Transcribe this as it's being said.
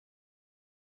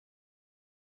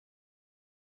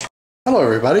Hello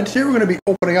everybody, today we're going to be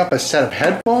opening up a set of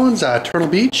headphones, Turtle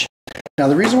Beach. Now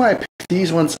the reason why I picked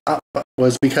these ones up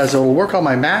was because it will work on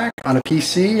my Mac, on a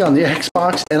PC, on the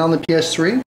Xbox, and on the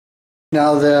PS3.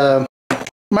 Now the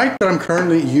mic that I'm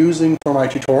currently using for my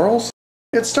tutorials,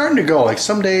 it's starting to go. Like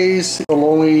some days it'll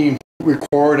only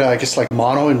record, I guess like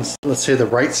mono in, let's say, the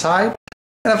right side.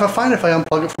 And if I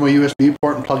unplug it from a USB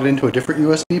port and plug it into a different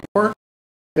USB port,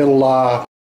 it'll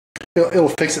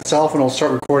fix itself and it'll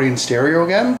start recording in stereo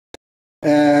again.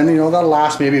 And, that'll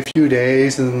last maybe a few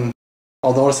days, and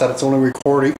I'll notice that it's only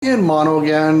recording in mono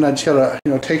again. I just gotta,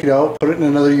 take it out, put it in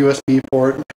another USB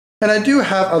port. And I do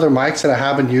have other mics that I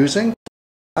have been using,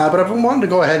 but I've been wanting to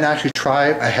go ahead and actually try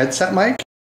a headset mic.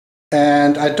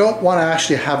 And I don't want to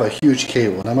actually have a huge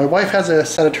cable. Now, my wife has a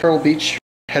set of Turtle Beach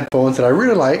headphones that I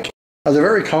really like. They're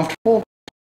very comfortable,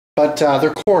 but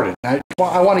they're corded. I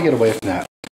want to get away from that.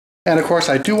 And of course,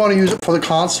 I do want to use it for the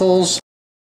consoles,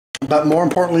 but more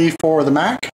importantly for the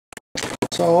Mac.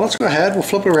 So let's go ahead, we'll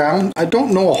flip it around. I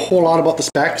don't know a whole lot about the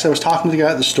specs. I was talking to the guy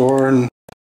at the store and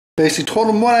basically told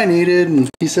him what I needed, and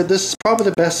he said this is probably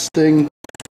the best thing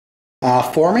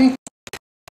for me.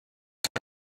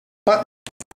 But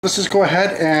let's just go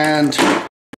ahead and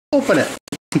open it,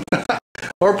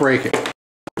 or break it.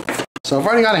 So I've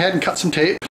already gone ahead and cut some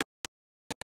tape.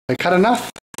 I cut enough.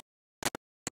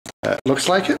 Looks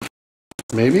like it,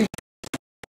 maybe.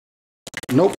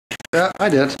 Nope. Yeah, I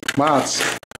did. Wow.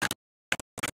 Let's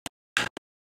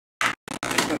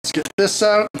get this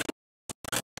out.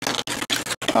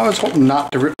 I was hoping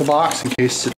not to rip the box in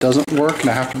case it doesn't work and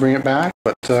I have to bring it back,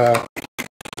 but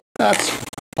that's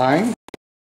fine.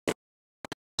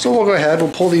 So we'll go ahead,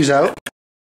 we'll pull these out.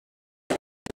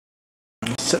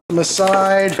 Set them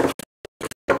aside.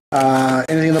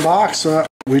 Anything in the box?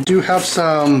 We do have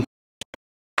some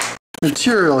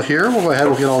material here. We'll go ahead,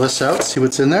 we'll get all this out, see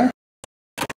what's in there.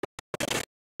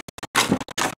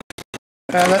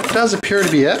 And that does appear to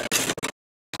be it.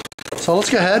 So let's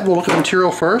go ahead, we'll look at the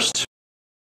material first.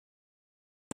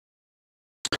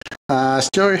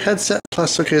 Stereo headset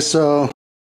plus, okay, so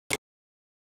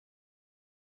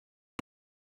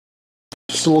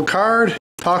just a little card,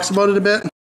 talks about it a bit.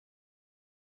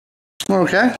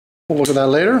 Okay, we'll look at that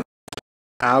later.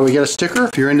 We get a sticker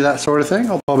if you're into that sort of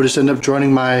thing. I'll probably just end up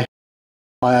joining my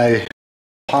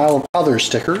pile of other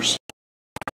stickers.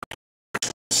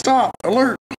 Stop,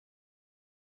 alert.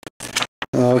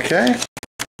 Okay.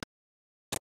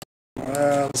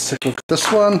 Let's take a look at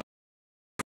this one.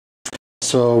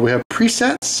 So we have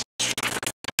presets.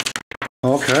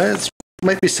 Okay, this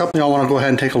might be something I want to go ahead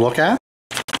and take a look at.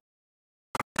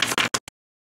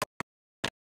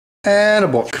 And a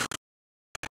book.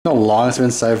 No long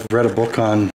since I've read a book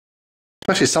on,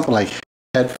 especially something like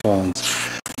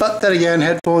headphones. But then again,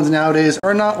 headphones nowadays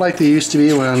are not like they used to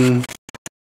be when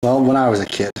I was a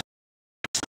kid.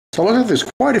 So look, there's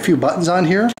quite a few buttons on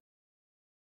here.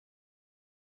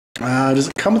 Does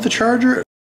it come with the charger?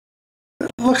 It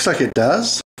looks like it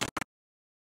does.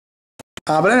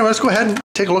 But anyway, let's go ahead and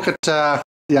take a look at the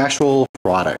actual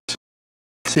product.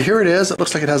 So here it is. It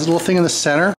looks like it has a little thing in the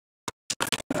center.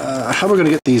 How are we going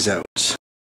to get these out?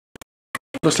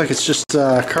 Looks like it's just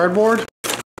cardboard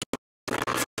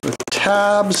with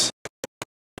tabs.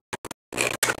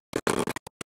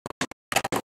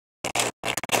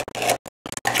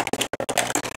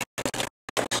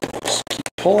 Just keep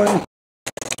pulling.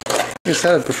 Like I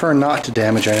said, I'd prefer not to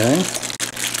damage anything.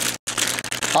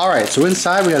 Alright, so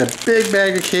inside we got a big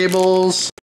bag of cables.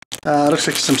 Looks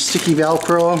like some sticky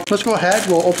Velcro. Let's go ahead,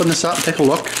 we'll open this up and take a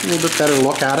look, a little bit better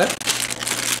look at it.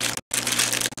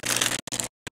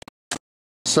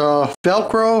 So,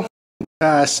 Velcro,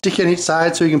 sticky on each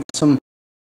side so you can put some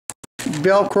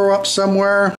Velcro up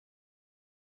somewhere.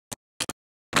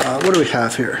 What do we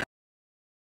have here?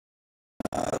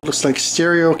 Looks like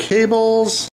stereo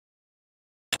cables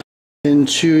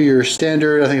into your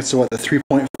standard, I think it's what, the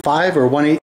 3.5 or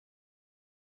 1.8?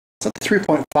 It's not the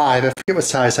 3.5, I forget what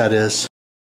size that is.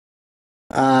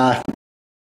 Plug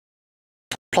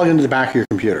into the back of your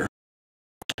computer.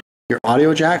 Your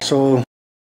audio jack, so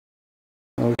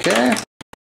okay.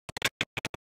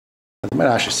 I might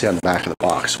actually say on the back of the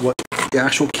box what the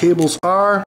actual cables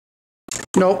are.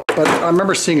 Nope, but I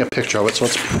remember seeing a picture of it, so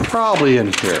it's probably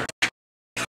in here.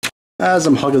 As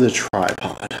I'm hugging the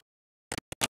tripod.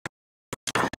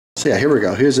 So yeah, here we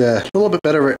go. Here's a little bit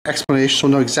better explanation so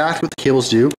we'll know exactly what the cables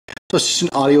do. So it's just an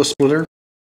audio splitter,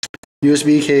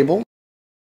 USB cable.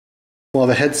 We'll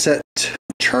have a headset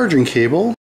charging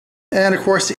cable, and of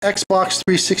course the Xbox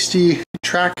 360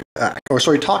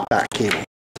 talkback cable.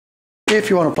 If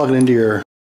you want to plug it into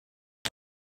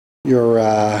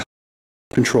your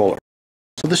controller.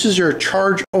 So this is your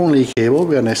charge only cable.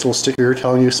 We got a nice little sticker here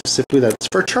telling you specifically that it's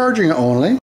for charging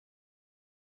only.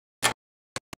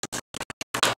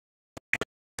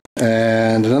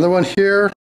 And another one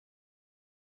here.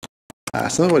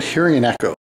 Something about hearing an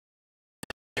echo.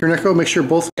 Hearing an echo, make sure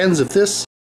both ends of this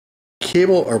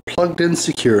cable are plugged in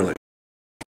securely.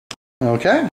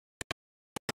 Okay.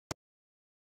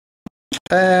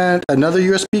 And another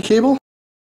USB cable.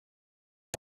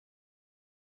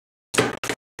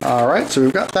 Alright, so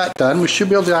we've got that done. We should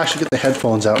be able to actually get the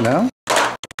headphones out now.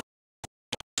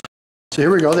 So here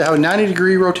we go. They have a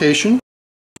 90-degree rotation.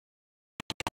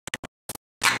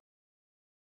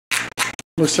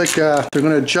 Looks like they're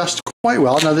going to adjust quite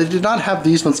well. Now, they did not have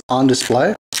these ones on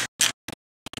display.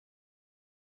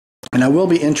 And I will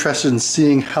be interested in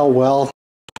seeing how well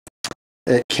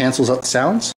it cancels out the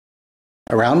sounds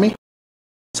around me.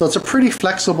 So it's a pretty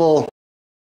flexible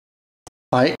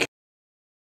mic.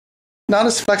 Not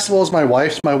as flexible as my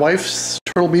wife's. My wife's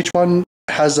Turtle Beach one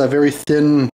has a very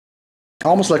thin,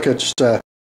 almost like just a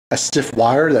stiff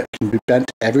wire that can be bent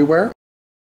everywhere.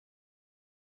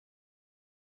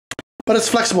 But it's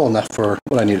flexible enough for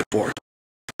what I need it for.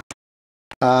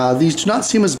 These do not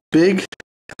seem as big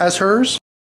as hers,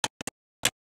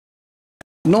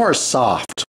 nor as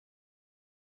soft.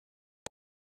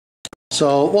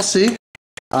 So we'll see.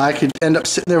 I could end up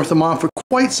sitting there with them on for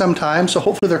quite some time, so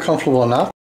hopefully they're comfortable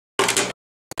enough.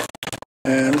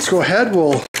 And let's go ahead,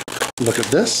 we'll look at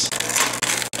this.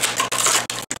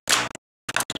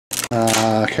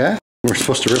 Okay, we're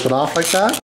supposed to rip it off like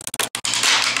that.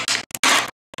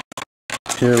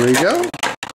 Here we go.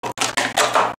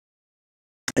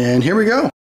 And here we go.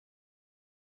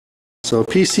 So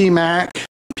PC, Mac,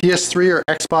 PS3, or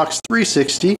Xbox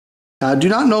 360. Do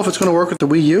not know if it's going to work with the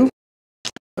Wii U.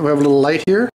 We have a little light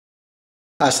here.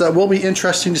 So that will be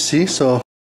interesting to see. So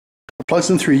it plugs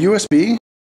in through USB.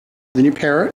 Then you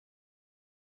pair it.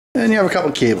 And you have a couple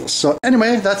of cables. So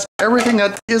anyway, that's everything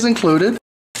that is included.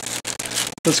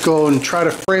 Let's go and try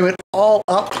to frame it all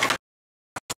up.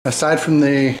 Aside from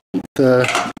the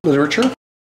literature.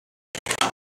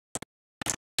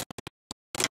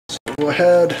 So go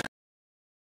ahead.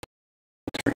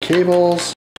 Turn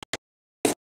cables.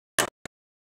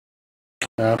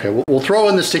 Okay, we'll throw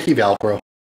in the sticky Velcro.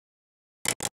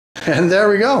 And there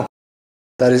we go.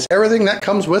 That is everything that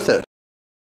comes with it.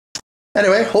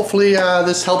 Anyway, hopefully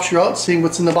this helps you out seeing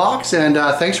what's in the box. And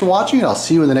thanks for watching, and I'll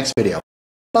see you in the next video.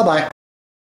 Bye-bye.